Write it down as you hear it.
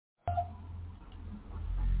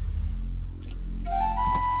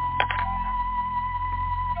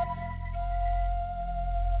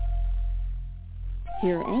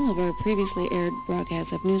Hear all of our previously aired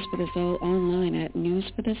broadcasts of News for the Soul online at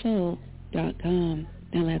newsforthesoul.com.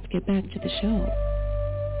 Now let's get back to the show.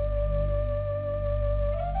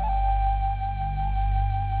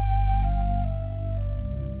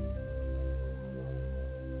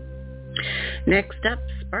 Next up,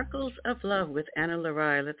 Sparkles of Love with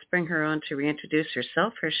Ana-La-Rai. Let's bring her on to reintroduce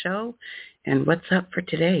herself, her show, and what's up for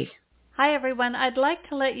today. Hi, everyone. I'd like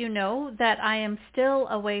to let you know that I am still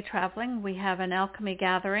away traveling. We have an alchemy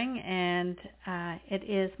gathering, and it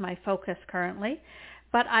is my focus currently.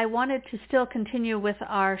 But I wanted to still continue with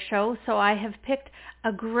our show, so I have picked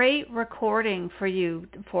a great recording for you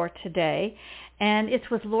for today. And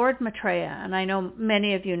it's with Lord Maitreya, and I know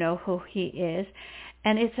many of you know who he is.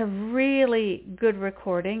 And it's a really good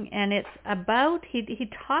recording, and it's about, he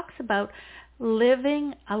talks about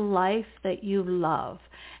living a life that you love.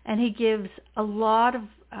 And he gives a lot of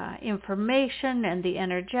information and the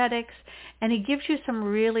energetics, and he gives you some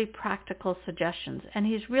really practical suggestions. And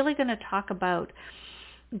he's really going to talk about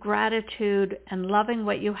gratitude and loving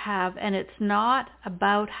what you have, and it's not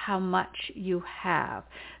about how much you have.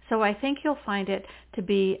 So I think you'll find it to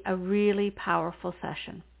be a really powerful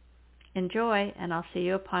session. Enjoy, and I'll see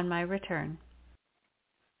you upon my return.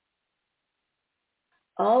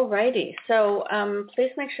 All righty. So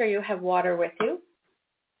please make sure you have water with you.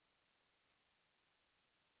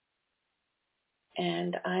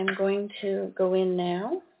 And I'm going to go in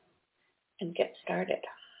now and get started.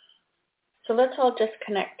 So let's all just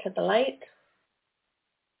connect to the light.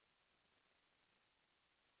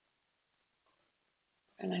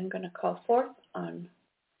 And I'm going to call forth on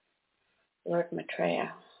Lord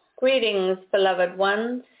Maitreya. Greetings, beloved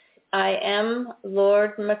ones. I am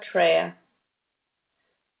Lord Maitreya,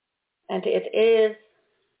 and it is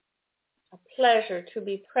a pleasure to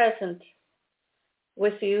be present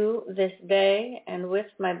with you this day and with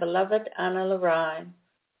my beloved Ana-La-Rai.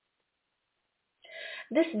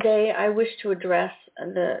 This day I wish to address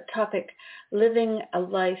the topic, living a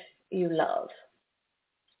life you love.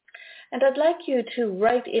 And I'd like you to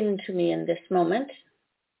write into me in this moment.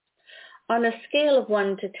 On a scale of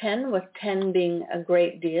 1 to 10, with 10 being a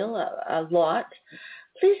great deal, a lot,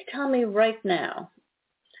 please tell me right now.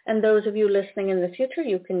 And those of you listening in the future,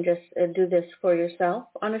 you can just do this for yourself.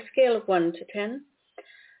 On a scale of 1 to 10,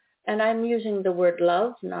 and I'm using the word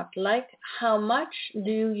love, not like, how much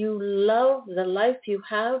do you love the life you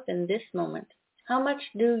have in this moment? How much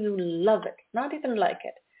do you love it? Not even like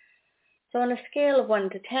it. So on a scale of 1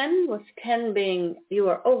 to 10, with 10 being you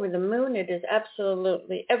are over the moon, it is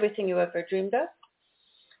absolutely everything you ever dreamed of.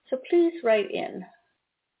 So please write in.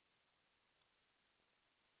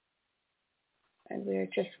 And we're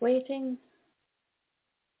just waiting.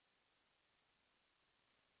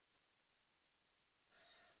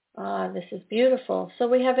 This is beautiful. So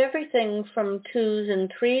we have everything from 2s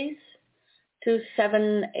and 3s to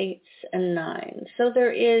 7, 8s, and 9s. So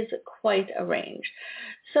there is quite a range.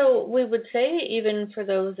 So we would say, even for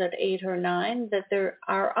those at 8 or 9, that there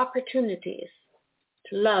are opportunities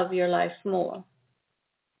to love your life more.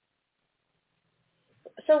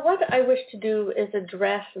 So what I wish to do is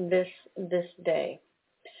address this day.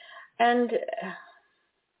 And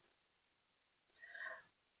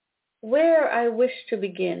where I wish to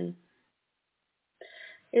begin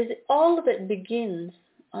is all of it begins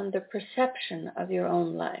on the perception of your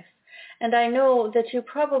own life. And I know that you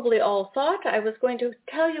probably all thought I was going to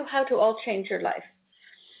tell you how to all change your life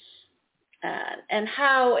and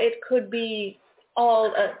how it could be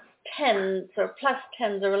all 10s or plus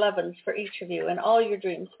 10s or 11s for each of you, and all your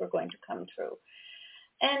dreams were going to come true.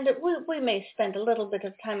 And we may spend a little bit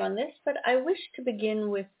of time on this, but I wish to begin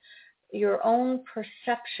with your own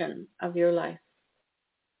perception of your life.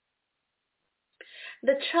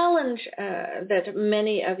 The challenge that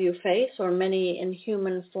many of you face, or many in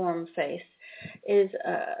human form face, is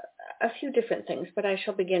a few different things, but I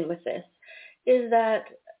shall begin with this, is that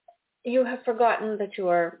you have forgotten that you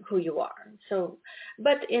are who you are. So,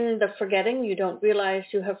 but in the forgetting, you don't realize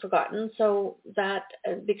you have forgotten, so that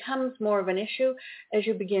becomes more of an issue as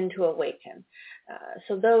you begin to awaken.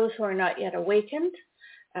 So those who are not yet awakened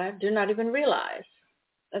do not even realize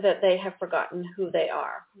that they have forgotten who they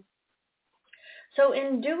are. So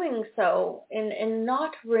in doing so, in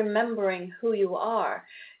not remembering who you are,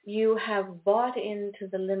 you have bought into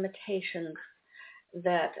the limitations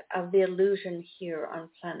that of the illusion here on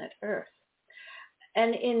planet Earth.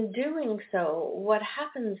 And in doing so, what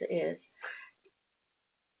happens is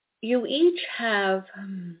you each have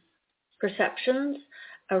perceptions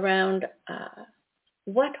around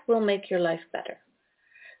what will make your life better.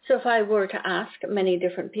 So if I were to ask many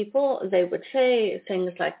different people, they would say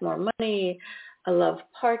things like more money, a love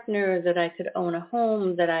partner, that I could own a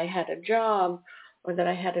home, that I had a job, or that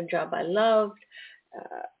I had a job I loved,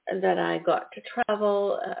 that I got to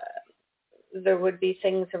travel. There would be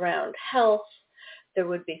things around health. There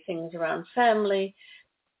would be things around family.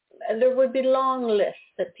 There would be long lists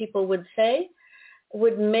that people would say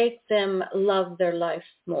would make them love their life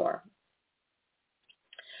more.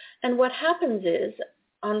 And what happens is,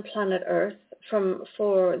 on planet Earth,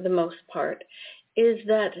 for the most part, is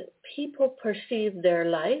that people perceive their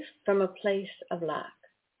life from a place of lack.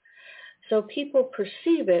 So people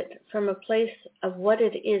perceive it from a place of what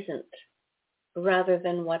it isn't rather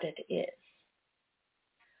than what it is.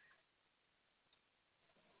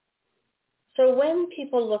 So when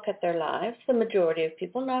people look at their lives, the majority of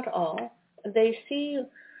people, not all, they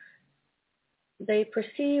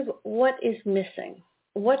perceive what is missing,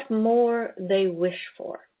 what more they wish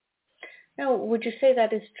for. Now, would you say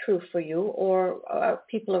that is true for you or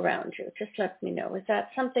people around you? Just let me know. Is that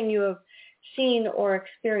something you have seen or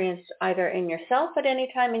experienced either in yourself at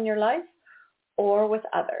any time in your life or with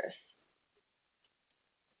others?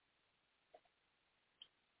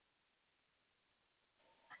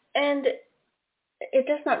 And it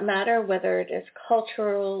does not matter whether it is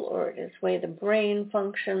cultural or it is the way the brain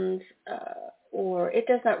functions, or it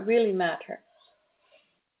does not really matter.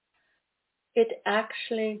 It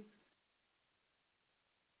actually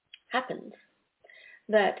happens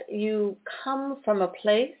that you come from a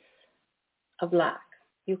place of lack.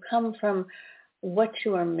 You come from what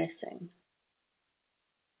you are missing.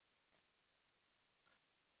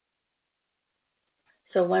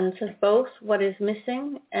 So one says both, what is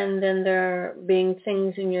missing, and then there being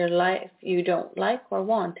things in your life you don't like or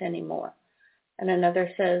want anymore. And another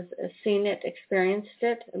says, seen it, experienced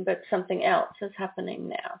it, but something else is happening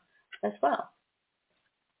now as well.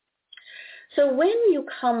 So when you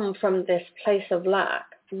come from this place of lack,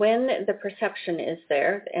 when the perception is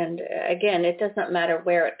there, and again, it does not matter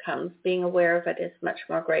where it comes, being aware of it is much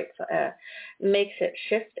more great, makes it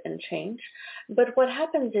shift and change. But what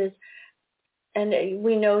happens is, and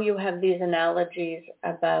we know you have these analogies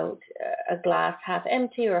about a glass half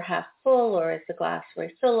empty or half full, or is the glass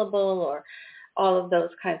refillable, or all of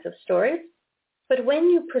those kinds of stories. But when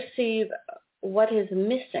you perceive what is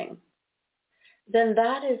missing, then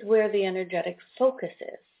that is where the energetic focus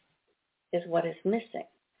is what is missing.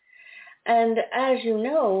 And as you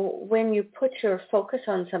know, when you put your focus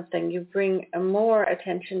on something, you bring more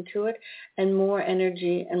attention to it and more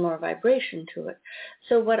energy and more vibration to it.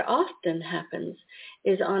 So what often happens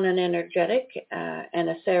is on an energetic and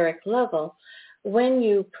etheric level, when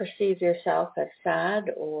you perceive yourself as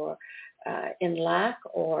sad or in lack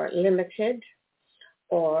or limited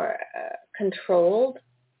or controlled,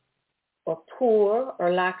 or poor,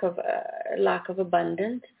 or lack of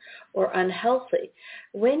abundance, or unhealthy.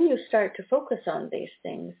 When you start to focus on these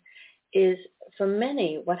things, is for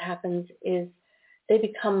many what happens is they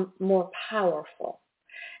become more powerful.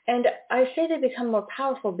 And I say they become more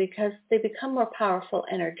powerful because they become more powerful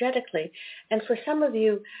energetically. And for some of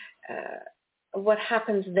you, what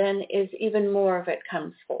happens then is even more of it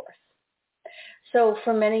comes forth. So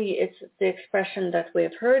for many, it's the expression that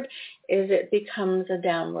we've heard is it becomes a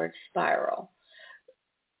downward spiral.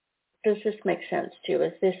 Does this make sense to you?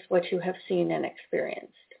 Is this what you have seen and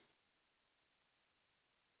experienced?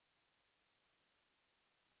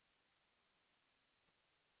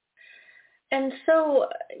 And so,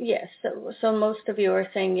 yes, so most of you are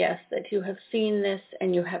saying yes, that you have seen this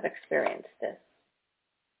and you have experienced this.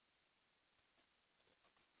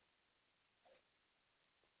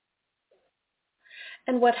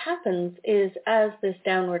 And what happens is as this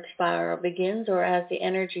downward spiral begins, or as the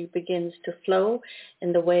energy begins to flow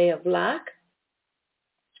in the way of lack,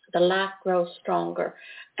 the lack grows stronger.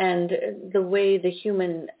 And the way the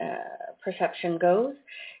human perception goes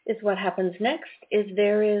is what happens next is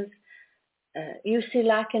there is, you see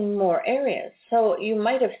lack in more areas. So you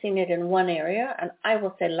might have seen it in one area, and I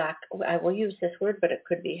will say lack, I will use this word, but it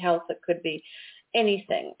could be health, it could be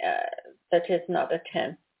anything that is not a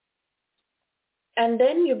 10. And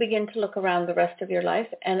then you begin to look around the rest of your life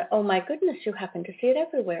and, oh my goodness, you happen to see it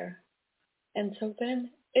everywhere. And so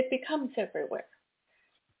then it becomes everywhere.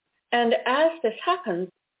 And as this happens,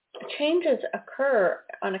 changes occur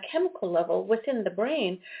on a chemical level within the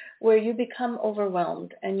brain where you become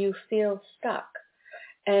overwhelmed and you feel stuck.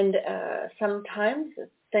 And sometimes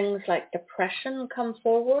things like depression come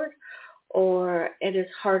forward, or it is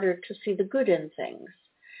harder to see the good in things.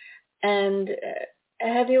 And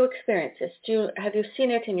have you experienced this? Have you seen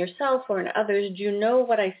it in yourself or in others? Do you know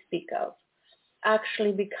what I speak of?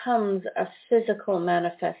 Actually becomes a physical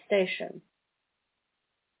manifestation.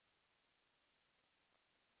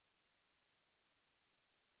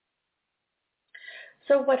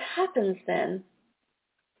 So what happens then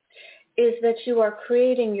is that you are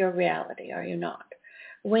creating your reality, are you not?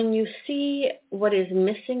 When you see what is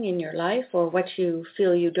missing in your life or what you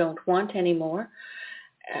feel you don't want anymore,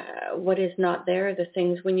 what is not there, the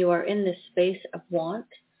things when you are in this space of wanting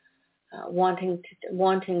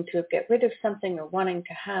to get rid of something or wanting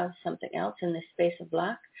to have something else in this space of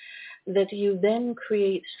lack, that you then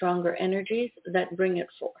create stronger energies that bring it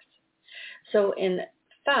forth. So in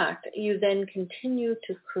fact, you then continue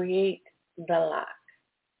to create the lack.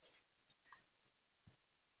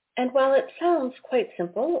 And while it sounds quite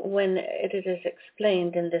simple when it is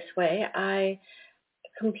explained in this way, I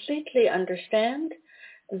completely understand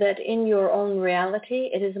that in your own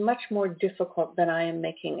reality, it is much more difficult than I am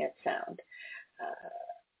making it sound.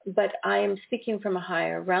 But I am speaking from a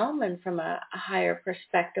higher realm and from a higher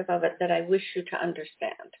perspective of it that I wish you to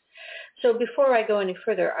understand. So before I go any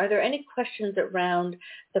further, are there any questions around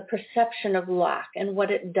the perception of lack and what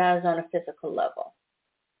it does on a physical level?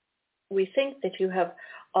 We think that you have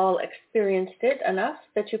all experienced it enough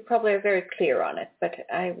that you probably are very clear on it, but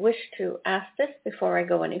I wish to ask this before I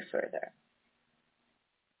go any further.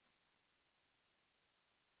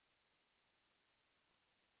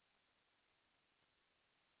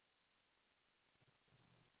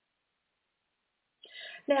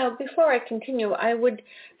 Now, before I continue, I would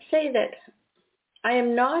say that I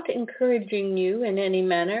am not encouraging you in any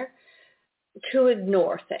manner to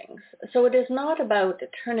ignore things. So it is not about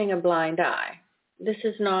turning a blind eye. This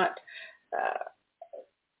is not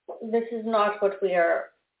what we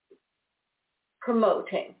are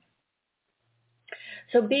promoting.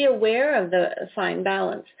 So be aware of the fine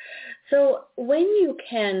balance. So when you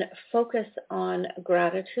can focus on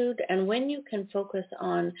gratitude and when you can focus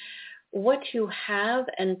on what you have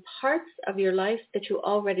and parts of your life that you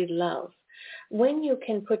already love, when you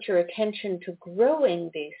can put your attention to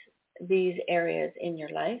growing these areas in your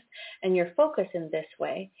life and your focus in this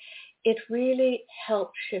way, it really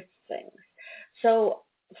helps shift things. So,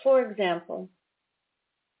 for example,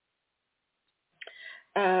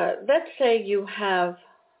 let's say you have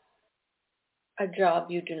a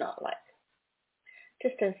job you do not like,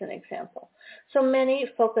 just as an example. So many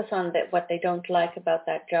focus on what they don't like about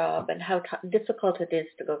that job and how difficult it is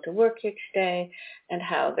to go to work each day and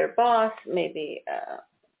how their boss may be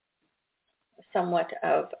somewhat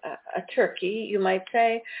of a turkey, you might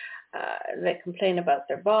say. They complain about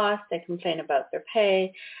their boss, they complain about their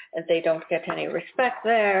pay, they don't get any respect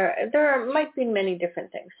there. There might be many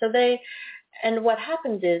different things. And what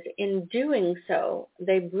happens is, in doing so,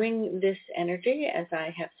 they bring this energy, as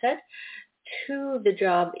I have said, to the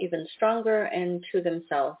job even stronger and to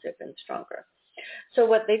themselves even stronger. So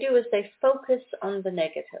what they do is they focus on the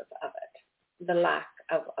negative of it, the lack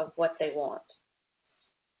of what they want.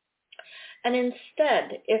 And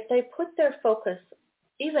instead, if they put their focus,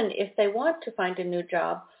 even if they want to find a new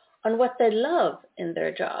job, on what they love in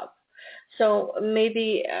their job. So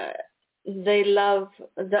maybe they love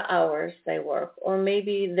the hours they work, or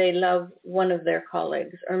maybe they love one of their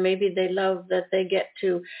colleagues, or maybe they love that they get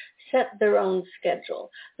to set their own schedule.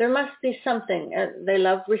 There must be something. They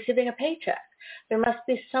love receiving a paycheck. There must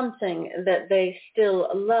be something that they still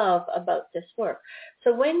love about this work.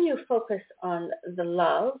 So when you focus on the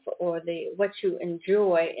love or what you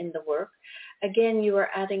enjoy in the work, again, you are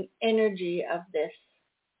adding energy of this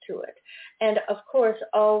to it. And of course,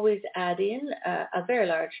 always add in a very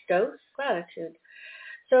large dose of gratitude.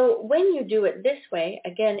 So when you do it this way,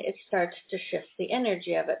 again, it starts to shift the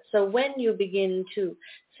energy of it. So when you begin to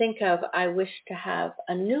think of, I wish to have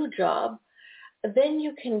a new job, then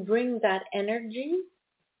you can bring that energy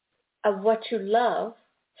of what you love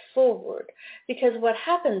forward. Because what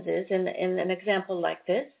happens is, in an example like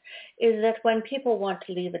this, is that when people want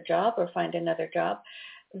to leave a job or find another job,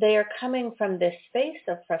 they are coming from this space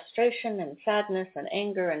of frustration and sadness and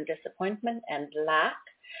anger and disappointment and lack.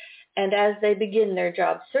 And as they begin their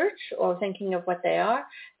job search or thinking of what they are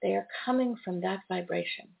coming from that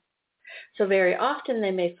vibration. So very often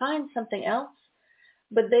they may find something else,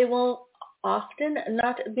 but they will often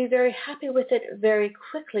not be very happy with it very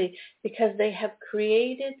quickly because they have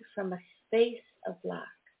created from a space of lack.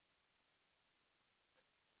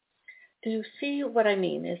 Do you see what I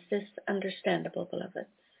mean? Is this understandable, beloveds?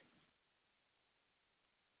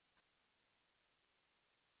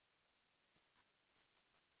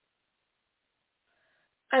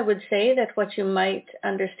 I would say that what you might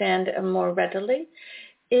understand more readily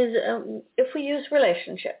is if we use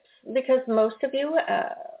relationships, because most of you,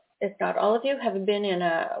 if not all of you, have been in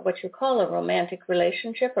what you call a romantic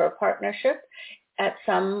relationship or a partnership at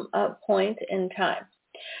some point in time.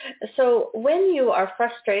 So when you are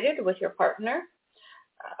frustrated with your partner,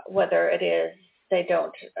 whether it is they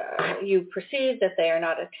don't, you perceive that they are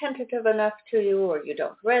not attentive enough to you, or you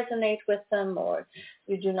don't resonate with them, or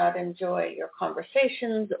you do not enjoy your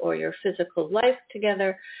conversations or your physical life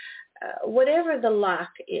together, whatever the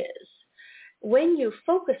lack is, when you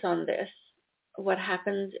focus on this, what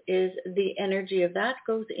happens is the energy of that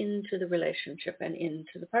goes into the relationship and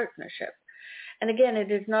into the partnership. And again,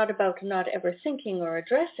 it is not about not ever thinking or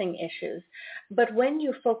addressing issues, but when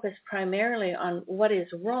you focus primarily on what is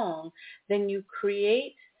wrong, then you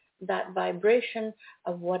create that vibration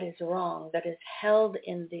of what is wrong that is held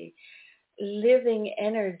in the living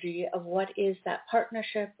energy of what is that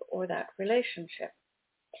partnership or that relationship.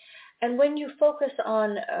 And when you focus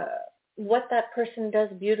on what that person does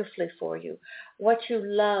beautifully for you, what you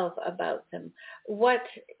love about them, what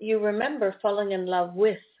you remember falling in love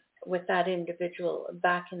with that individual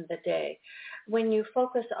back in the day, when you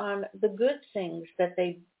focus on the good things that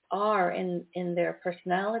they are in their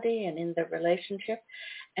personality and in their relationship,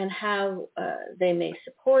 and how they may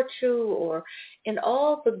support you, or in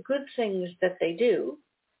all the good things that they do,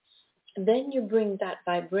 then you bring that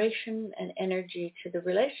vibration and energy to the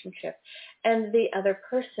relationship, and the other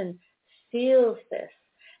person feels this,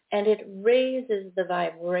 and it raises the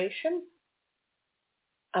vibration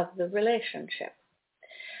of the relationship.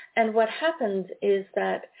 And what happens is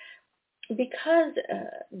that because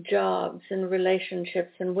jobs and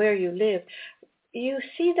relationships and where you live, you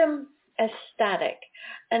see them as static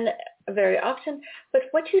and very often, but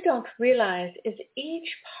what you don't realize is each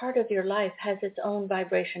part of your life has its own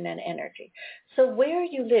vibration and energy. So where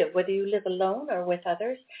you live, whether you live alone or with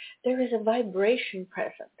others, there is a vibration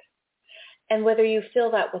present. And whether you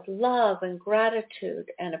feel that with love and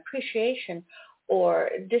gratitude and appreciation, or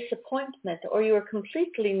disappointment, or you are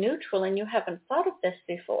completely neutral and you haven't thought of this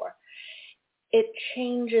before, it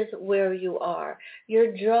changes where you are.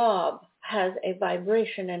 Your job has a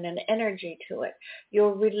vibration and an energy to it.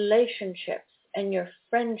 Your relationships and your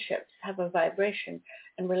friendships have a vibration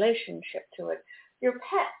and relationship to it. Your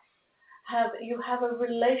pets you have a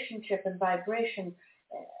relationship and vibration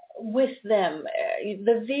with them.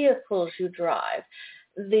 The vehicles you drive,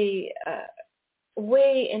 the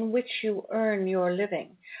way in which you earn your living,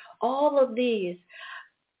 all of these,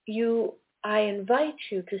 I invite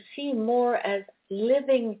you to see more as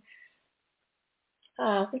living,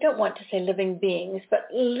 we don't want to say living beings, but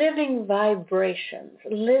living vibrations,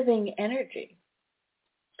 living energy.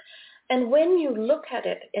 And when you look at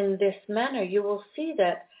it in this manner, you will see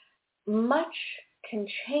that much can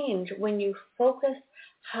change when you focus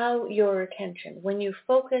how your attention, when you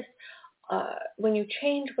focus, when you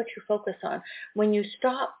change what you focus on, when you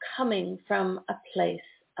stop coming from a place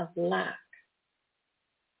of lack.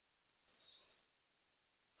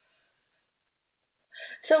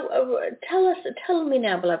 So tell me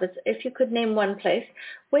now, beloveds, if you could name one place,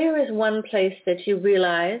 where is one place that you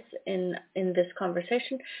realize in this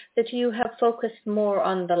conversation that you have focused more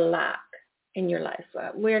on the lack in your life?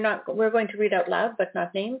 We're going to read out loud, but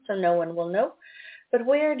not names, so no one will know. But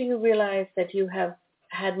where do you realize that you have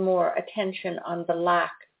had more attention on the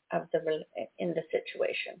lack of in the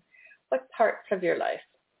situation? What parts of your life?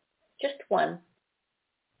 Just one.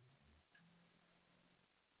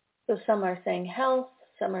 So some are saying health,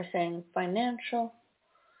 some are saying financial,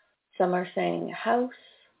 some are saying house,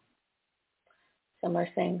 some are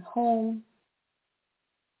saying home.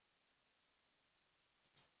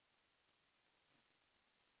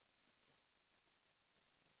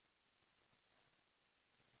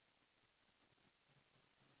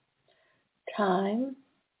 Time.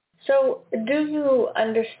 So do you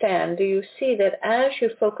understand, do you see that as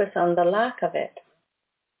you focus on the lack of it,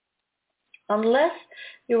 unless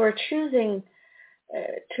you are choosing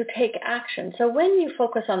to take action, so when you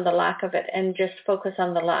focus on the lack of it and just focus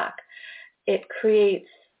on the lack, it creates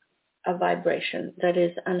a vibration that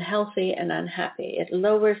is unhealthy and unhappy. It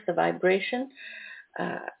lowers the vibration,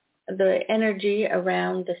 the energy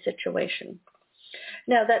around the situation.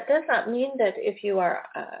 Now, that does not mean that if you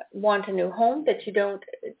want a new home that you don't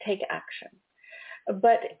take action.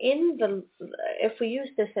 But if we use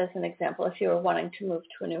this as an example, if you're wanting to move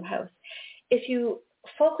to a new house, if you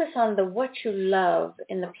focus on what you love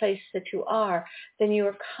in the place that you are, then you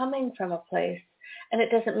are coming from a place, and it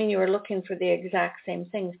doesn't mean you are looking for the exact same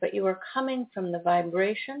things, but you are coming from the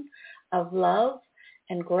vibration of love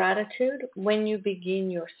and gratitude when you begin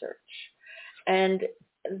your search. And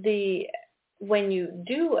when you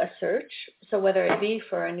do a search, so whether it be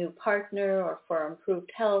for a new partner or for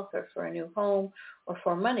improved health or for a new home or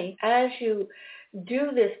for money, as you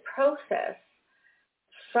do this process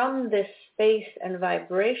from this space and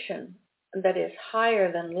vibration that is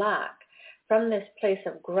higher than lack, from this place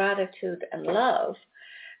of gratitude and love,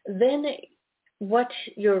 then what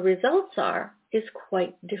your results are is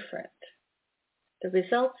quite different. The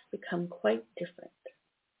results become quite different.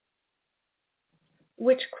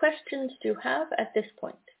 Which questions do you have at this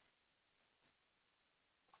point?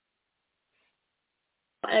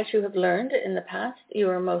 As you have learned in the past, you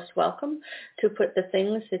are most welcome to put the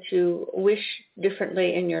things that you wish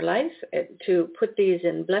differently in your life, to put these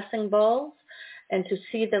in blessing balls and to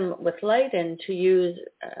see them with light and to use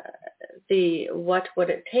what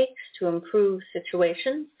it takes to improve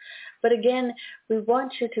situations. But again, we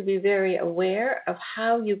want you to be very aware of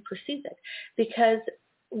how you perceive it, because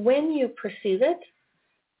when you perceive it,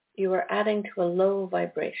 you are adding to a low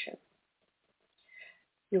vibration.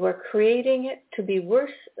 You are creating it to be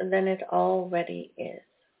worse than it already is.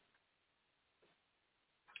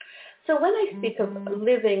 So when I speak of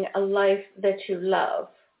living a life that you love,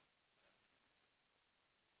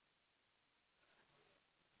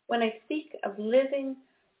 when I speak of living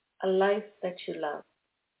a life that you love,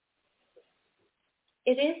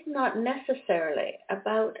 it is not necessarily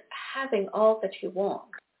about having all that you want.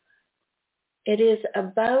 It is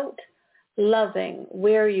about loving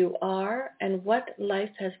where you are and what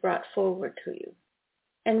life has brought forward to you.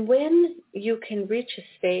 And when you can reach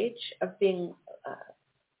a stage of being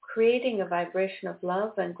creating a vibration of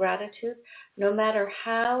love and gratitude, no matter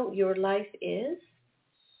how your life is,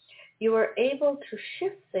 you are able to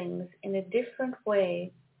shift things in a different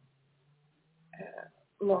way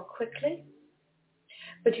more quickly,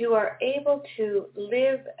 but you are able to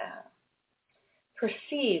live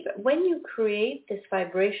perceive, when you create this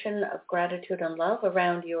vibration of gratitude and love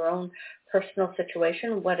around your own personal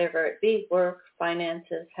situation, whatever it be, work,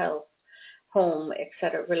 finances, health, home,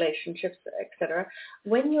 etc., relationships, etc.,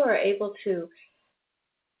 when you are able to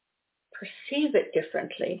perceive it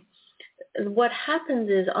differently, what happens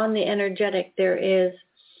is on the energetic, there is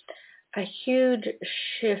a huge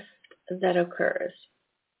shift that occurs.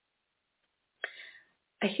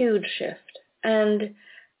 A huge shift. And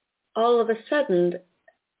all of a sudden,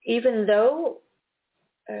 even though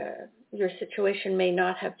your situation may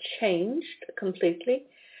not have changed completely,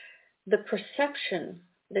 the perception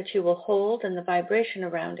that you will hold and the vibration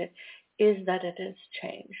around it is that it has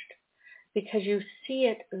changed, because you see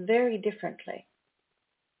it very differently.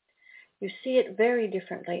 You see it very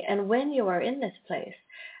differently. And when you are in this place,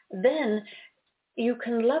 then you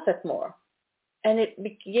can love it more. And it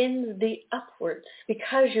begins the upwards,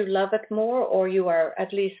 because you love it more, or you are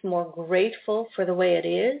at least more grateful for the way it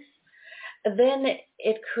is. Then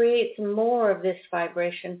it creates more of this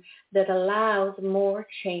vibration that allows more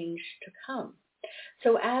change to come.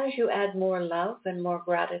 So as you add more love and more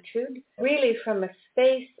gratitude, really from a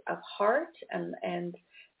space of heart and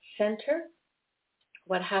center,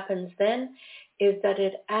 what happens then is that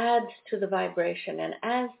it adds to the vibration. And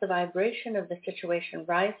as the vibration of the situation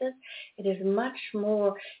rises, it is much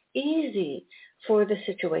more easy for the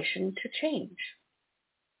situation to change.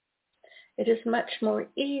 It is much more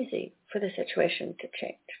easy for the situation to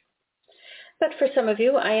change. But for some of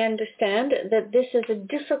you, I understand that this is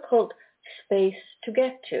a difficult space to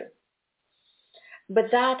get to. But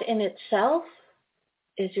that in itself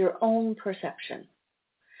is your own perception.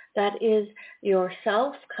 That is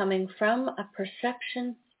yourself coming from a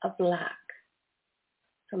perception of lack.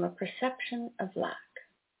 From a perception of lack.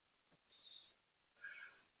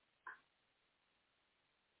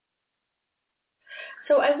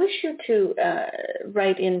 So I wish you to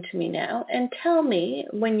write into me now and tell me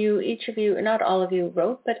when you, each of you, not all of you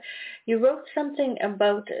wrote, but you wrote something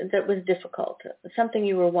about that was difficult, something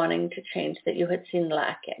you were wanting to change that you had seen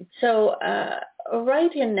lack in. So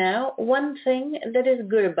write in now one thing that is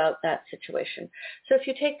good about that situation. So if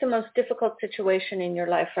you take the most difficult situation in your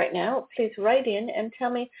life right now, please write in and tell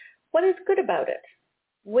me what is good about it.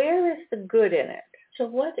 Where is the good in it? So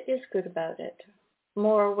what is good about it?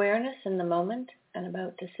 More awareness in the moment and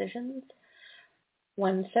about decisions.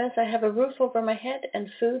 One says, I have a roof over my head and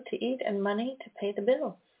food to eat and money to pay the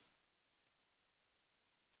bills.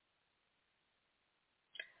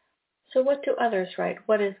 So what do others write?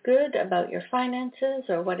 What is good about your finances,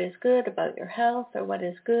 or what is good about your health, or what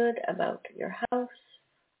is good about your house?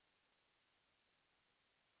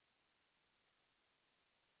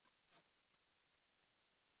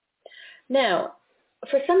 Now,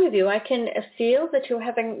 for some of you, I can feel that you're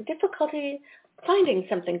having difficulty finding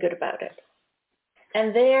something good about it.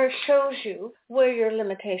 And there shows you where your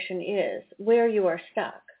limitation is, where you are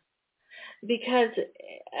stuck. Because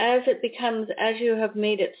as you have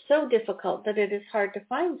made it so difficult that it is hard to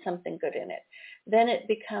find something good in it, then it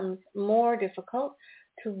becomes more difficult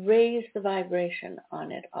to raise the vibration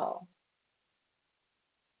on it all.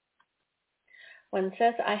 One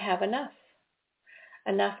says, I have enough.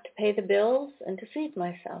 enough to pay the bills and to feed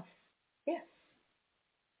myself. Yes.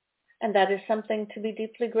 And that is something to be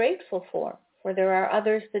deeply grateful for there are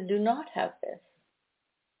others that do not have this.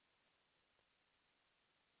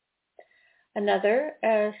 Another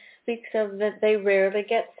speaks of that they rarely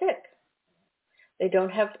get sick. They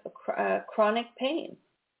don't have chronic pain,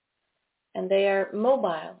 and they are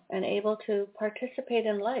mobile and able to participate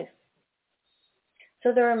in life.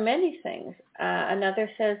 So there are many things. Another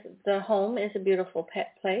says the home is a beautiful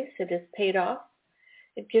place. It is paid off.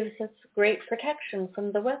 It gives us great protection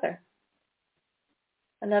from the weather.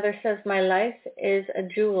 Another says my life is a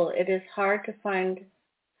jewel. It is hard to find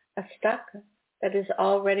a stuck that is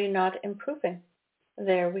already not improving.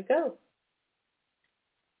 There we go.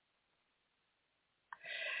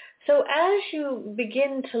 So as you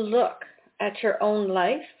begin to look at your own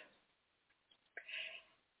life,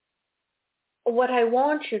 what I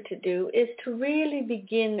want you to do is to really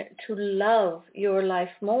begin to love your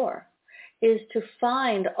life more, is to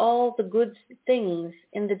find all the good things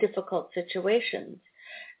in the difficult situations,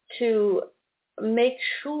 to make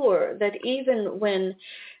sure that even when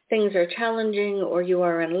things are challenging or you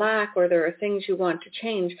are in lack or there are things you want to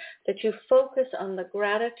change, that you focus on the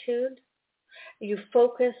gratitude, you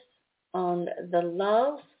focus on the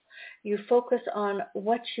love, you focus on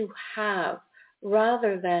what you have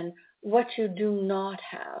rather than what you do not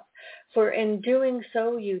have. For in doing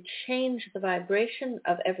so, you change the vibration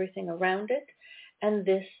of everything around it, and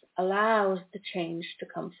this allows the change to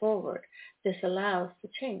come forward. This allows the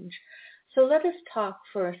change. So let us talk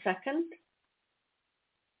for a second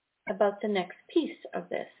about the next piece of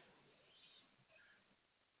this.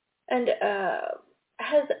 And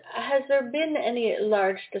has there been any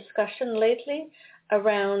large discussion lately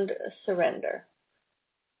around surrender?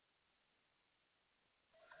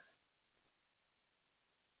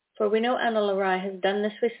 For we know Ana-La-Rai has done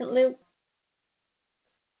this recently.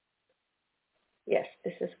 Yes,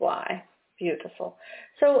 this is why. Beautiful.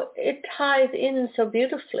 So it ties in so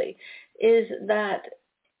beautifully, is that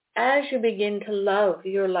as you begin to love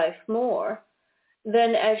your life more,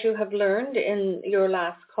 then as you have learned in your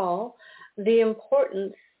last call, the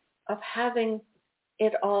importance of having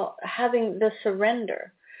it all, having the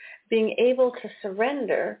surrender, being able to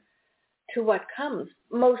surrender to what comes.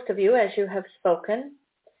 Most of you, as you have spoken,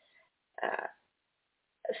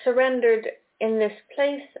 surrendered in this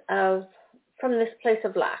place of, from this place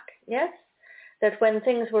of lack, yes? That when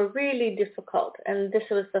things were really difficult, and this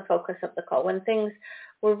was the focus of the call, when things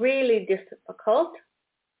were really difficult,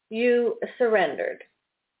 you surrendered.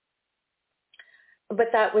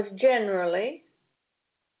 But that was generally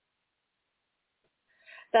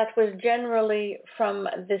from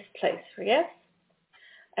this place, yes?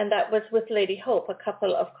 And that was with Lady Hope a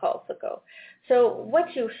couple of calls ago. So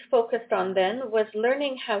what you focused on then was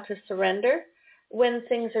learning how to surrender when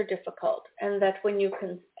things are difficult, and that when you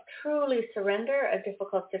can truly surrender a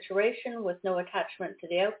difficult situation with no attachment to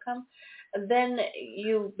the outcome, then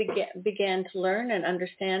you began to learn and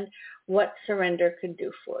understand what surrender could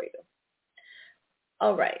do for you.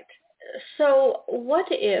 All right. So what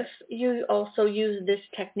if you also use this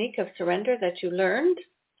technique of surrender that you learned,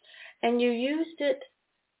 and you used it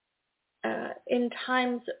in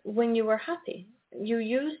times when you were happy? You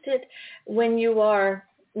used it when you are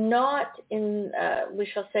not in, we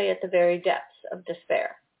shall say, at the very depths of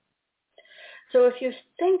despair. So if you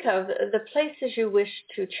think of the places you wish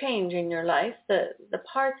to change in your life, the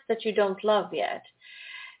parts that you don't love yet,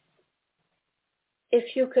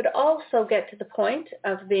 if you could also get to the point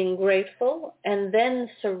of being grateful and then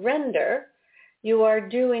surrender, you are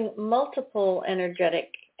doing multiple energetic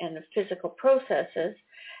and physical processes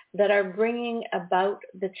that are bringing about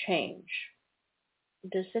the change.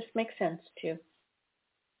 Does this make sense to you?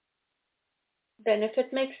 Then if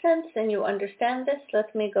it makes sense and you understand this,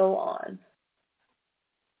 let me go on.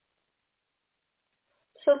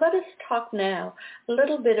 So let us talk now a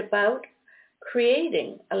little bit about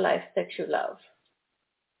creating a life that you love.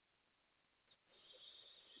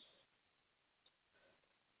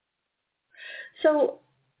 So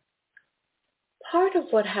part of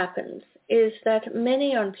what happens is that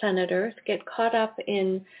many on planet Earth get caught up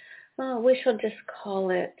in, we shall just call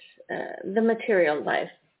it the material life.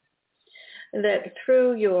 That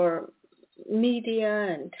through your media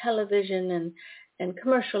and television and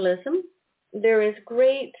commercialism, there is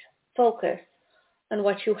great focus on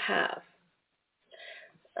what you have.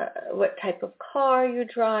 What type of car you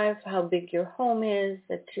drive, how big your home is,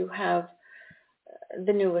 that you have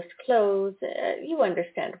the newest clothes. You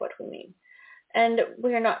understand what we mean. And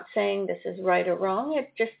we're not saying this is right or wrong.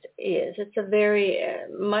 It just is. It's a very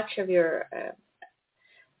much of your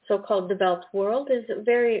so-called developed world is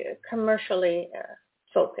very commercially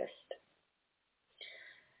focused.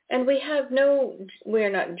 And we're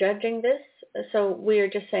not judging this, so we're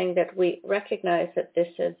just saying that we recognize that this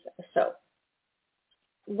is so.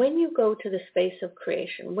 When you go to the space of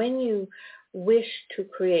creation, when you wish to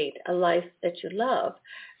create a life that you love,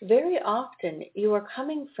 very often you are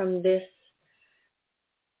coming from this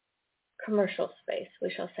commercial space,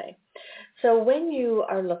 we shall say. So when you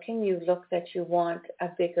are looking, you look that you want a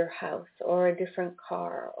bigger house or a different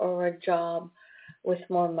car or a job with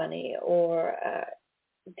more money or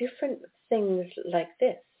different things like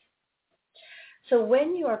this. So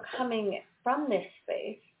when you are coming from this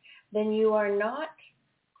space, then you are not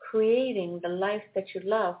creating the life that you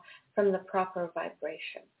love from the proper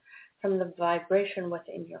vibration, from the vibration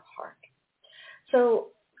within your heart. So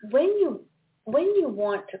when you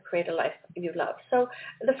want to create a life you love, so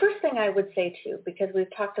the first thing I would say to you, because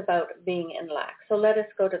we've talked about being in lack, so let us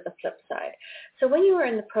go to the flip side. So when you are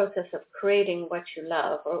in the process of creating what you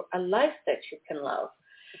love or a life that you can love,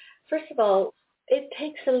 first of all, it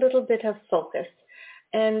takes a little bit of focus,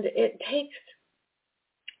 and it takes,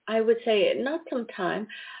 I would say, not some time,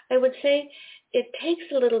 I would say it takes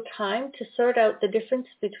a little time to sort out the difference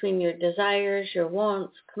between your desires, your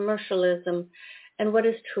wants, commercialism, and what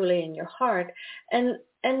is truly in your heart. And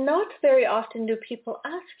not very often do people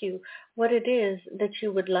ask you what it is that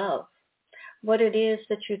you would love, what it is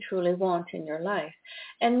that you truly want in your life.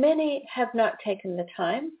 And many have not taken the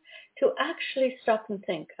time to actually stop and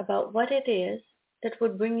think about what it is that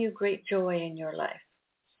would bring you great joy in your life.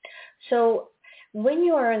 So when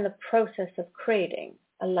you are in the process of creating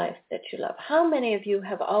a life that you love, how many of you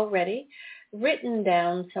have already written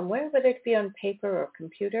down somewhere, whether it be on paper or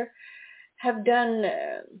computer, have done,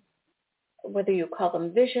 whether you call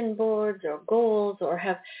them vision boards or goals, or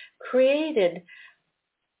have created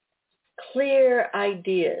clear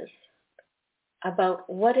ideas about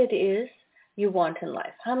what it is you want in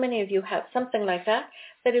life? How many of you have something like that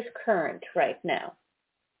that is current right now?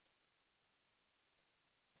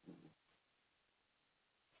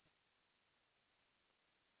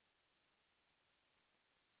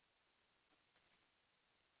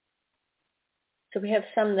 So we have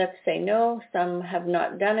some that say no, some have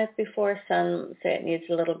not done it before, some say it needs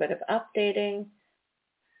a little bit of updating,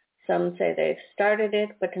 some say they've started it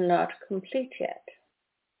but not complete yet.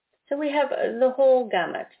 So we have the whole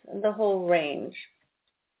gamut, the whole range.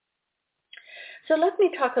 So let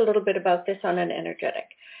me talk a little bit about this on an energetic.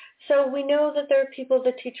 So we know that there are people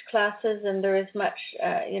that teach classes, and there is much,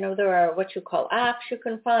 there are what you call apps you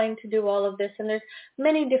can find to do all of this, and there's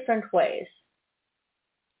many different ways.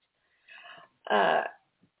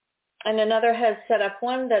 And another has set up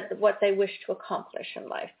one that what they wish to accomplish in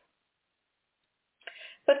life.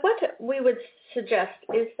 But what we would suggest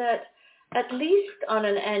is that at least on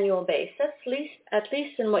an annual basis, at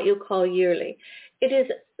least in what you call yearly, it is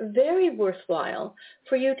very worthwhile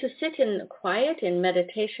for you to sit in quiet, in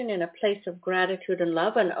meditation, in a place of gratitude and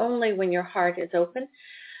love, and only when your heart is open,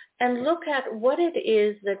 and look at what it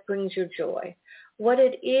is that brings you joy, what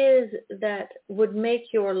it is that would make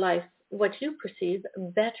your life, what you perceive,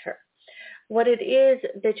 better, what it is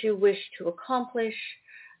that you wish to accomplish,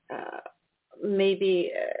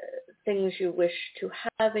 maybe things you wish to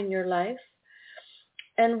have in your life,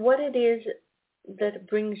 and what it is that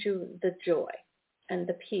brings you the joy and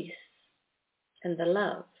the peace and the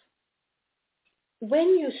love.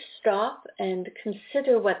 When you stop and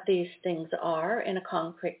consider what these things are in a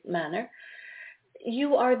concrete manner,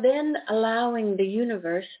 you are then allowing the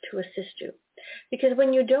universe to assist you. Because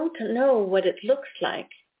when you don't know what it looks like,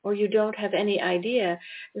 or you don't have any idea,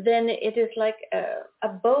 then it is like a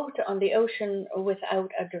boat on the ocean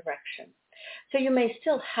without a direction. So you may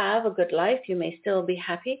still have a good life, you may still be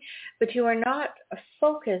happy, but you are not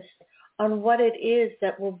focused on what it is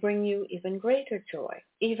that will bring you even greater joy,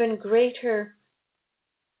 even greater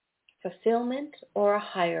fulfillment, or a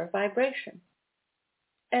higher vibration.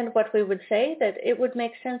 And what we would say, that it would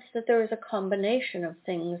make sense that there is a combination of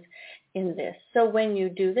things in this. So when you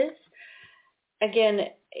do this, again,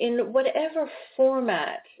 in whatever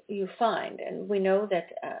format you find, and we know that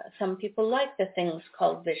some people like the things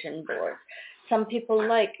called vision boards, some people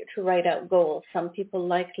like to write out goals, some people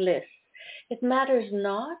like lists. It matters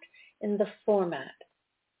not in the format,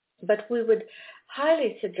 but we would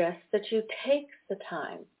highly suggest that you take the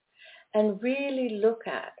time and really look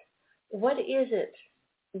at what is it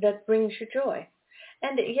that brings you joy.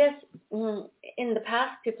 And yes, in the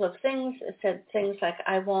past, people have said things like,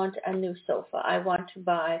 I want a new sofa, I want to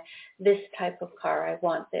buy this type of car, I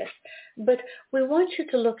want this. But we want you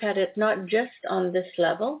to look at it not just on this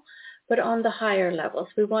level, but on the higher levels.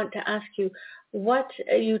 We want to ask you,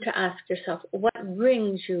 ask yourself, what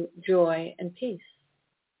brings you joy and peace?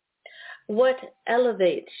 What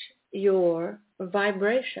elevates your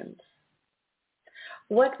vibrations?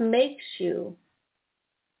 What makes you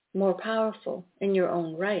more powerful in your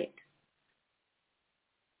own right?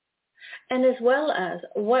 And as well as,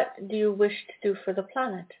 what do you wish to do for the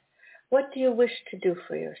planet? What do you wish to do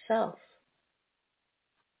for yourself?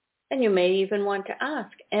 And you may even want to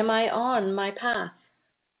ask, am I on my path?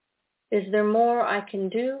 Is there more I can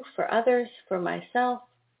do for others, for myself?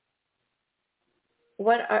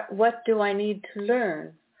 What do I need to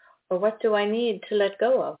learn? Or what do I need to let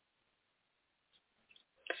go of?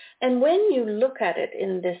 And when you look at it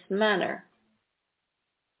in this manner,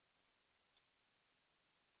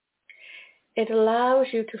 it allows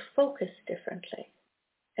you to focus differently.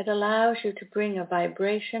 It allows you to bring a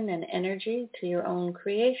vibration and energy to your own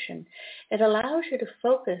creation. It allows you to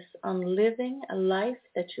focus on living a life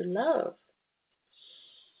that you love.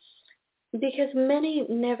 Because many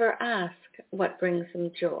never ask what brings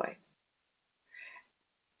them joy.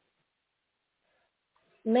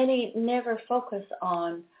 Many never focus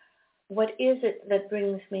on what is it that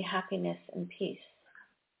brings me happiness and peace.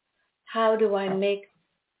 How do I make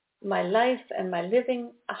my life and my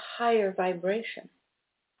living a higher vibration?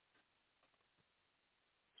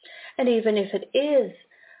 And even if it is,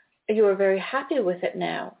 you are very happy with it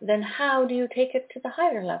now, then how do you take it to the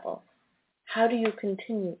higher level? How do you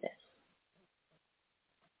continue this?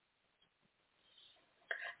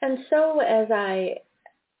 And so as I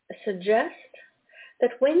suggest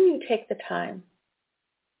that when you take the time,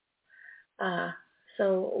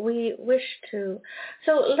 so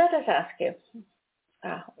let us ask you,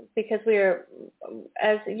 because we are,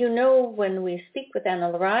 as you know, when we speak with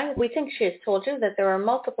Ana-La-Rai, we think she has told you that there are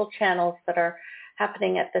multiple channels that are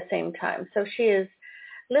happening at the same time. So she is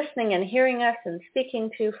listening and hearing us and speaking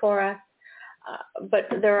to for us, but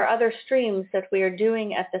there are other streams that we are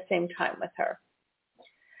doing at the same time with her.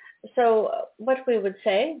 So what we would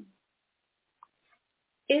say,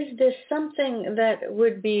 is this something that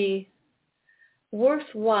would be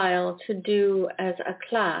worthwhile to do as a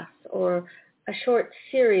class or a short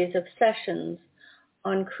series of sessions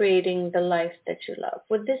on creating the life that you love?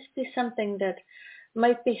 Would this be something that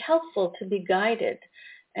might be helpful to be guided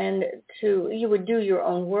and you would do your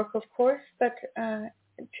own work, of course, but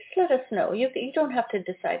just let us know. You don't have to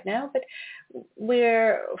decide now, but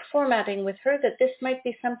we're formatting with her that this might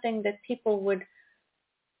be something that people would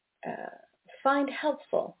find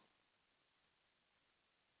helpful.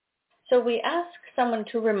 So we ask someone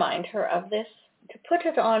to remind her of this, to put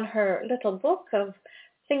it on her little book of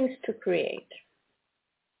things to create.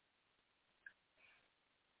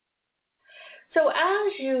 So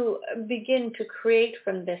as you begin to create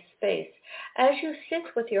from this space, as you sit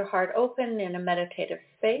with your heart open in a meditative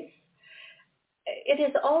space, it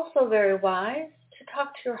is also very wise to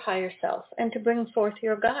talk to your higher self and to bring forth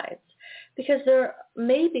your guides, because there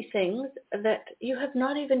may be things that you have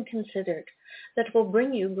not even considered that will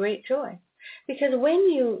bring you great joy. Because when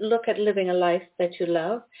you look at living a life that you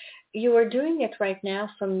love, you are doing it right now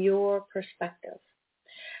from your perspective.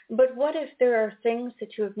 But what if there are things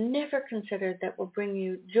that you have never considered that will bring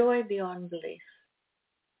you joy beyond belief?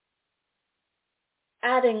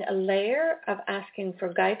 Adding a layer of asking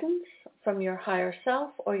for guidance from your higher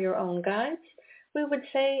self or your own guides, we would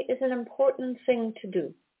say is an important thing to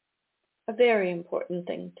do, a very important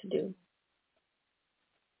thing to do.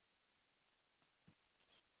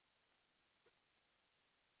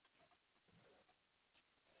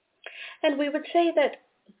 And we would say that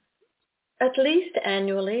at least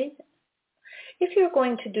annually, if you're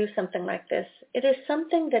going to do something like this, it is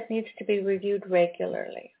something that needs to be reviewed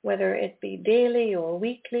regularly, whether it be daily or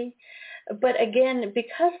weekly. But again,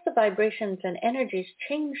 because the vibrations and energies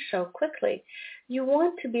change so quickly, you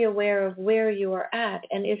want to be aware of where you are at,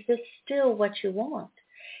 and is this still what you want?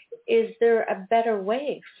 Is there a better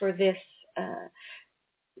way for this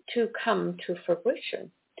to come to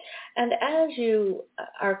fruition? And as you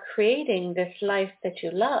are creating this life that you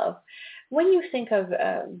love, when you think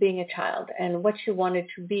of being a child and what you wanted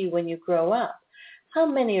to be when you grow up, how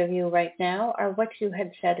many of you right now are what you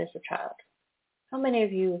had said as a child? How many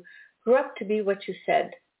of you grew up to be what you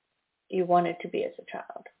said you wanted to be as a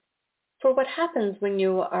child? For what happens when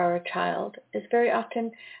you are a child is very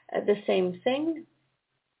often the same thing.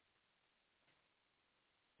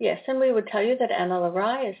 Yes, and we would tell you that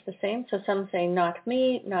Ana-La-Rai is the same. So some say, not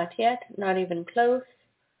me, not yet, not even close.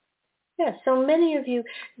 Yes, so many of you,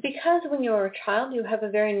 because when you're a child, you have a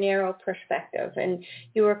very narrow perspective, and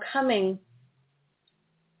you were coming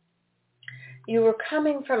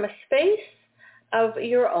from a space of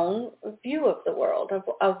your own view of the world,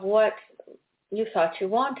 of what you thought you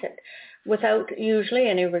wanted, without usually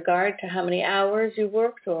any regard to how many hours you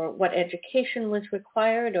worked or what education was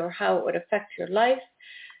required or how it would affect your life.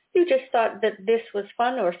 You just thought that this was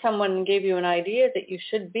fun, or someone gave you an idea that you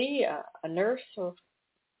should be a nurse or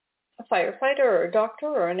a firefighter or a doctor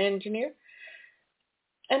or an engineer.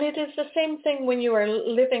 And it is the same thing when you are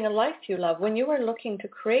living a life you love. When you are looking to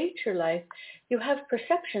create your life, you have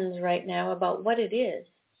perceptions right now about what it is.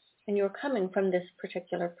 And you're coming from this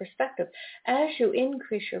particular perspective. As you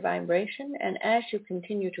increase your vibration and as you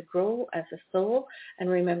continue to grow as a soul and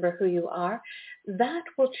remember who you are, that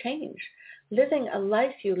will change. Living a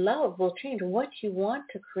life you love will change. What you want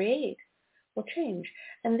to create will change.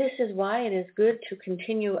 And this is why it is good to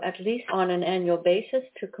continue, at least on an annual basis,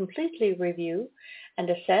 to completely review and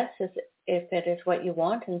assess if it is what you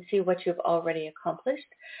want and see what you've already accomplished.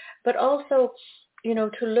 But also,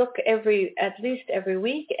 to look at least every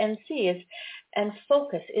week and see and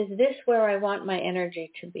focus, is this where I want my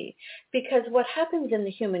energy to be? Because what happens in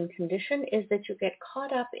the human condition is that you get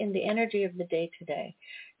caught up in the energy of the day-to-day.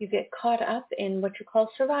 You get caught up in what you call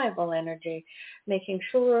survival energy, making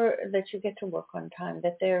sure that you get to work on time,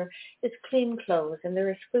 that there is clean clothes and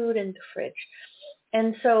there is food in the fridge.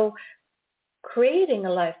 And so creating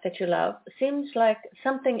a life that you love seems like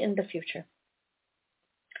something in the future.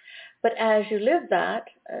 But as you live that,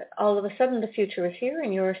 all of a sudden the future is here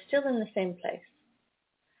and you're still in the same place.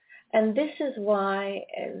 And this is why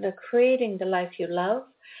the creating the life you love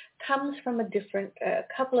comes from a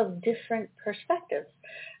couple of different perspectives.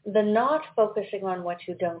 The not focusing on what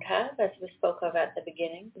you don't have, as we spoke of at the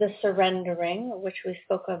beginning, the surrendering, which we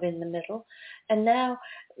spoke of in the middle, and now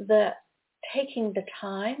the taking the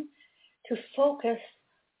time to focus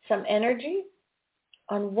some energy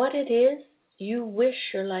on what it is you wish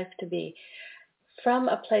your life to be, from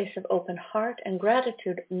a place of open heart and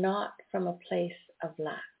gratitude, not from a place of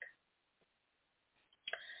lack.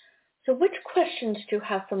 So which questions do you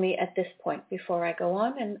have for me at this point before I go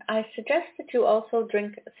on? And I suggest that you also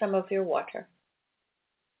drink some of your water.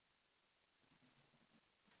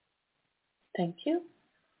 Thank you.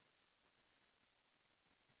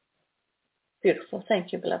 Beautiful.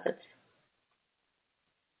 Thank you, beloveds.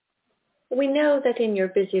 We know that in your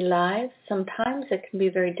busy lives, sometimes it can be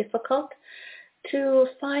very difficult to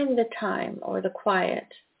find the time or the quiet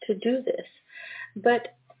to do this.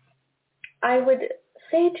 But I would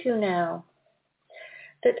say to you now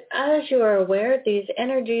that as you are aware, these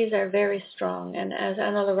energies are very strong. And as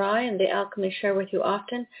Ana-La-Rai and the alchemy share with you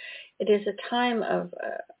often, it is a time of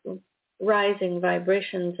rising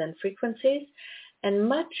vibrations and frequencies, and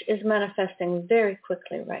much is manifesting very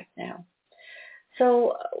quickly right now.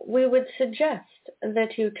 So we would suggest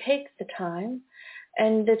that you take the time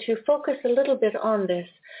and that you focus a little bit on this,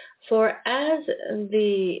 for as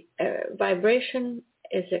the vibration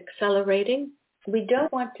is accelerating, we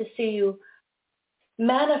don't want to see you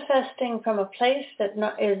manifesting from a place that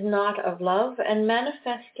is not of love and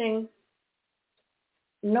manifesting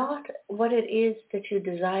not what it is that you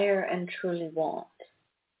desire and truly want.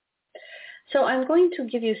 So I'm going to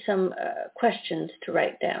give you some questions to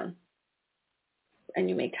write down. And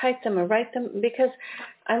you may type them or write them, because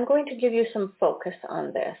I'm going to give you some focus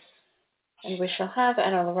on this. And we shall have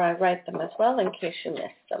Ana-La-Rai write them as well in case you missed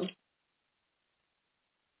them.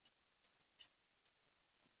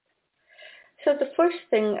 So the first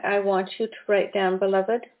thing I want you to write down,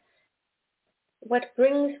 beloved, what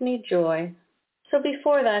brings me joy? So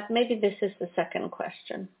before that, maybe this is the second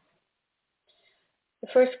question. The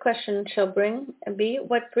first question shall be,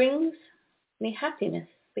 what brings me happiness?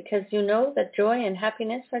 Because you know that joy and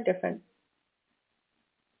happiness are different.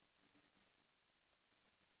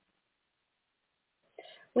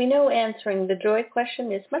 We know answering the joy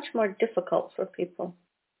question is much more difficult for people.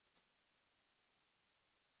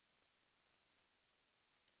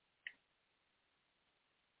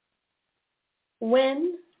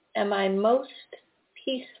 When am I most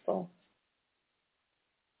peaceful?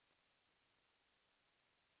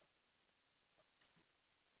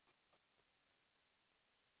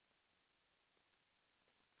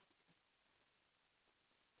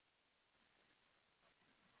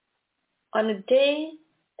 On a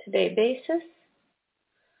day-to-day basis,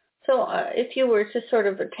 so if you were to sort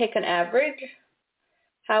of take an average,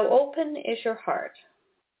 how open is your heart?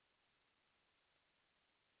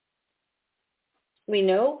 We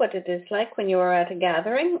know what it is like when you are at a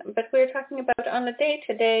gathering, but we're talking about on a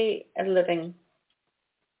day-to-day living.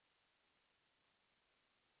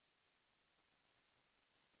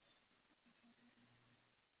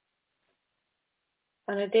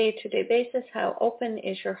 On a day-to-day basis, how open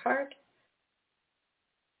is your heart?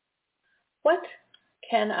 What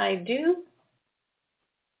can I do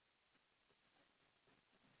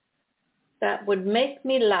that would make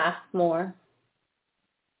me laugh more?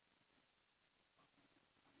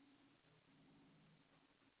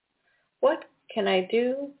 What can I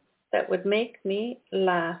do that would make me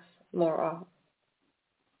laugh more?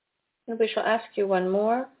 And we shall ask you one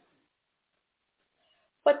more.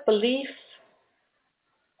 What belief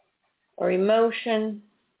or emotion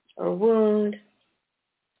or wound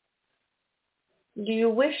do you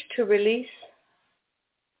wish to release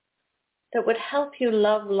that would help you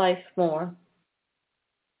love life more?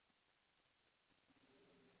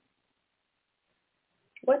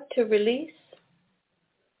 What to release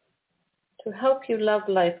to help you love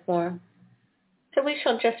life more? So we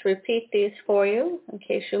shall just repeat these for you in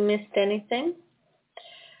case you missed anything.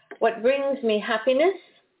 What brings me happiness?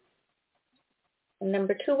 And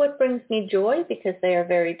number 2, what brings me joy? Because they are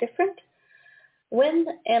very different. When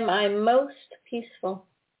am I most peaceful?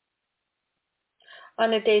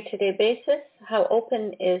 On a day-to-day basis, how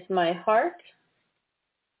open is my heart?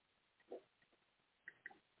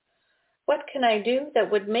 What can I do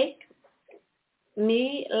that would make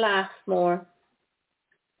me laugh more?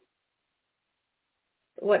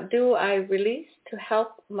 What do I release to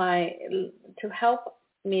help me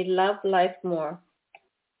love life more?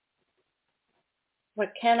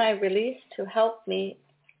 What can I release to help me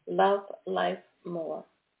love life more?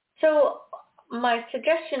 So my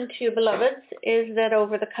suggestion to you, beloveds, is that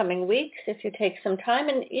over the coming weeks, if you take some time,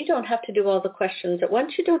 and you don't have to do all the questions at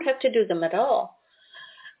once, you don't have to do them at all.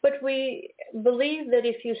 But we believe that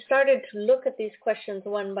if you started to look at these questions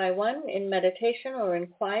one by one in meditation or in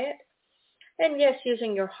quiet, and yes,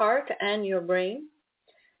 using your heart and your brain,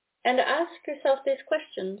 and ask yourself these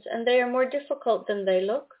questions, and they are more difficult than they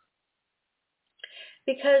look,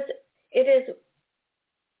 because it is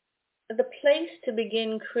the place to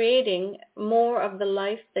begin creating more of the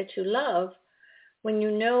life that you love when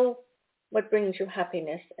you know what brings you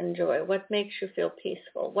happiness and joy, what makes you feel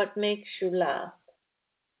peaceful, what makes you laugh,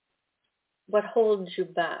 what holds you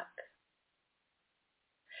back.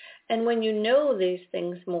 And when you know these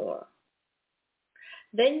things more,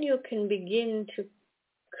 then you can begin to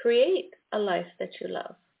create a life that you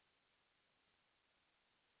love.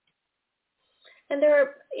 And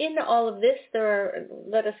in all of this,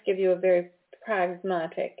 let us give you a very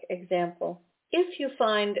pragmatic example. If you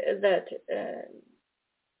find that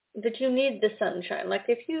you need the sunshine, like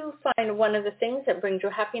if you find one of the things that brings you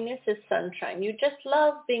happiness is sunshine, you just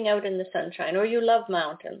love being out in the sunshine, or you love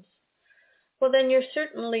mountains, well, then you're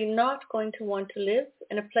certainly not going to want to live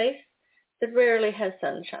in a place that rarely has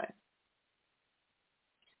sunshine.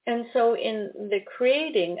 And so in the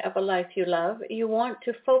creating of a life you love, you want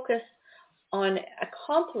to focus on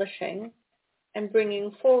accomplishing and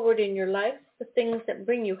bringing forward in your life the things that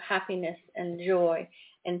bring you happiness and joy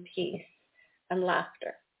and peace and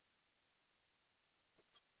laughter.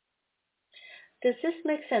 Does this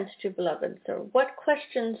make sense to you, beloveds? Or what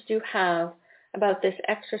questions do you have about this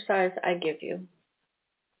exercise I give you?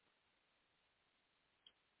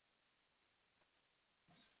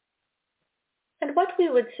 And what we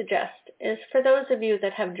would suggest is, for those of you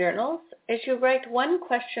that have journals, is you write one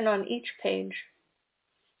question on each page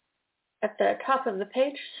at the top of the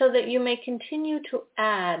page so that you may continue to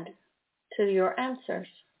add to your answers.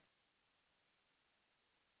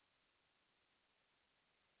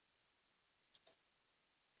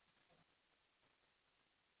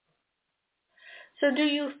 So do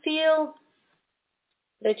you feel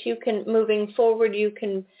that you can, moving forward, you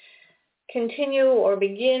can continue or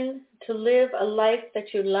begin to live a life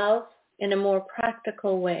that you love in a more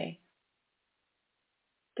practical way?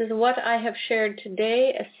 Does what I have shared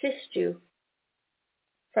today assist you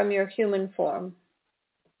from your human form?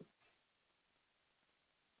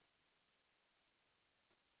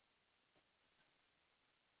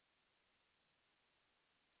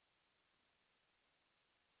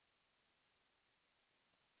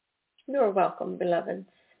 You are welcome, beloveds.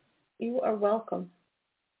 You are welcome.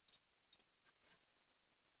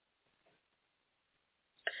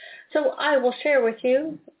 So I will share with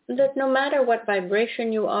you that no matter what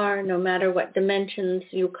vibration you are, no matter what dimensions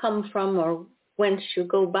you come from or whence you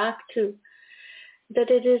go back to, that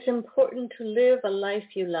it is important to live a life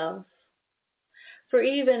you love. For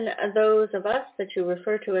even those of us that you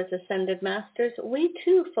refer to as ascended masters, we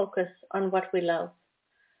too focus on what we love.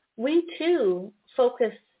 We too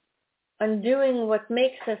focus on doing what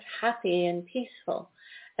makes us happy and peaceful,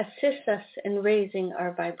 assists us in raising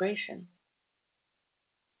our vibration.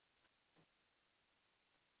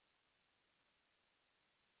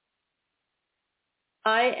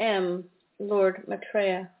 I am Lord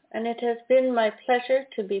Maitreya, and it has been my pleasure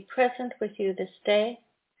to be present with you this day.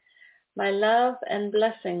 My love and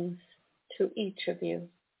blessings to each of you.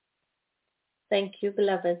 Thank you,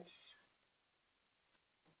 beloveds.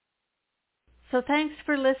 So thanks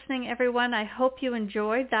for listening, everyone. I hope you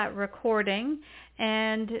enjoyed that recording.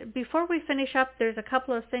 And before we finish up, there's a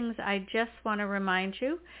couple of things I just want to remind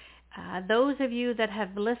you. Those of you that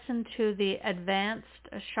have listened to the advanced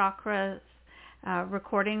chakra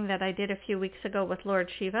recording that I did a few weeks ago with Lord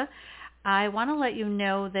Shiva, I want to let you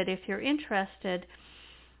know that if you're interested,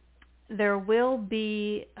 there will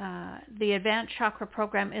be, the Advanced Chakra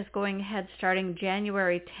program is going ahead starting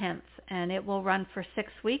January 10th, and it will run for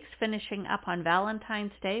 6 weeks, finishing up on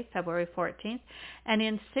Valentine's Day, February 14th. And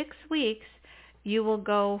in 6 weeks, you will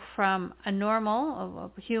go from a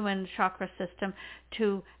normal human chakra system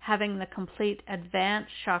to having the complete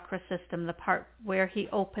advanced chakra system, the part where he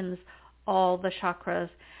opens all the chakras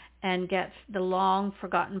and gets the long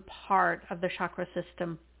forgotten part of the chakra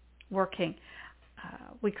system working.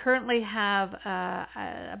 We currently have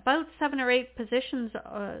about 7 or 8 positions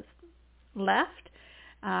left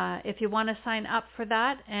if you want to sign up for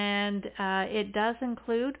that, and it does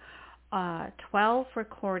include 12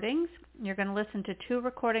 recordings. You're going to listen to 2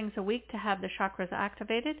 recordings a week to have the chakras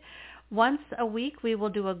activated. Once a week we will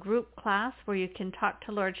do a group class where you can talk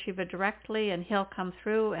to Lord Shiva directly, and he'll come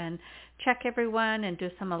through and check everyone and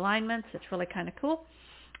do some alignments. It's really kind of cool.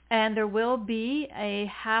 And there will be a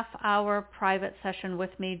half-hour private session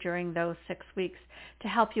with me during those 6 weeks to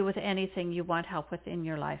help you with anything you want help with in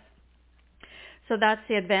your life. So that's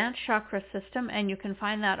the Advanced Chakra System, and you can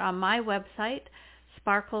find that on my website,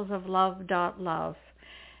 sparklesoflove.love.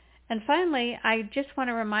 And finally, I just want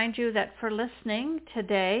to remind you that for listening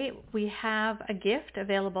today, we have a gift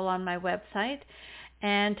available on my website.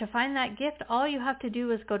 And to find that gift, all you have to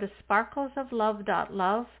do is go to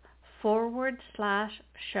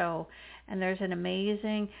sparklesoflove.love/show. And there's an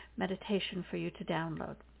amazing meditation for you to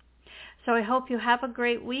download. So I hope you have a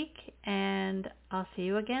great week, and I'll see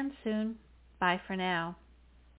you again soon. Bye for now.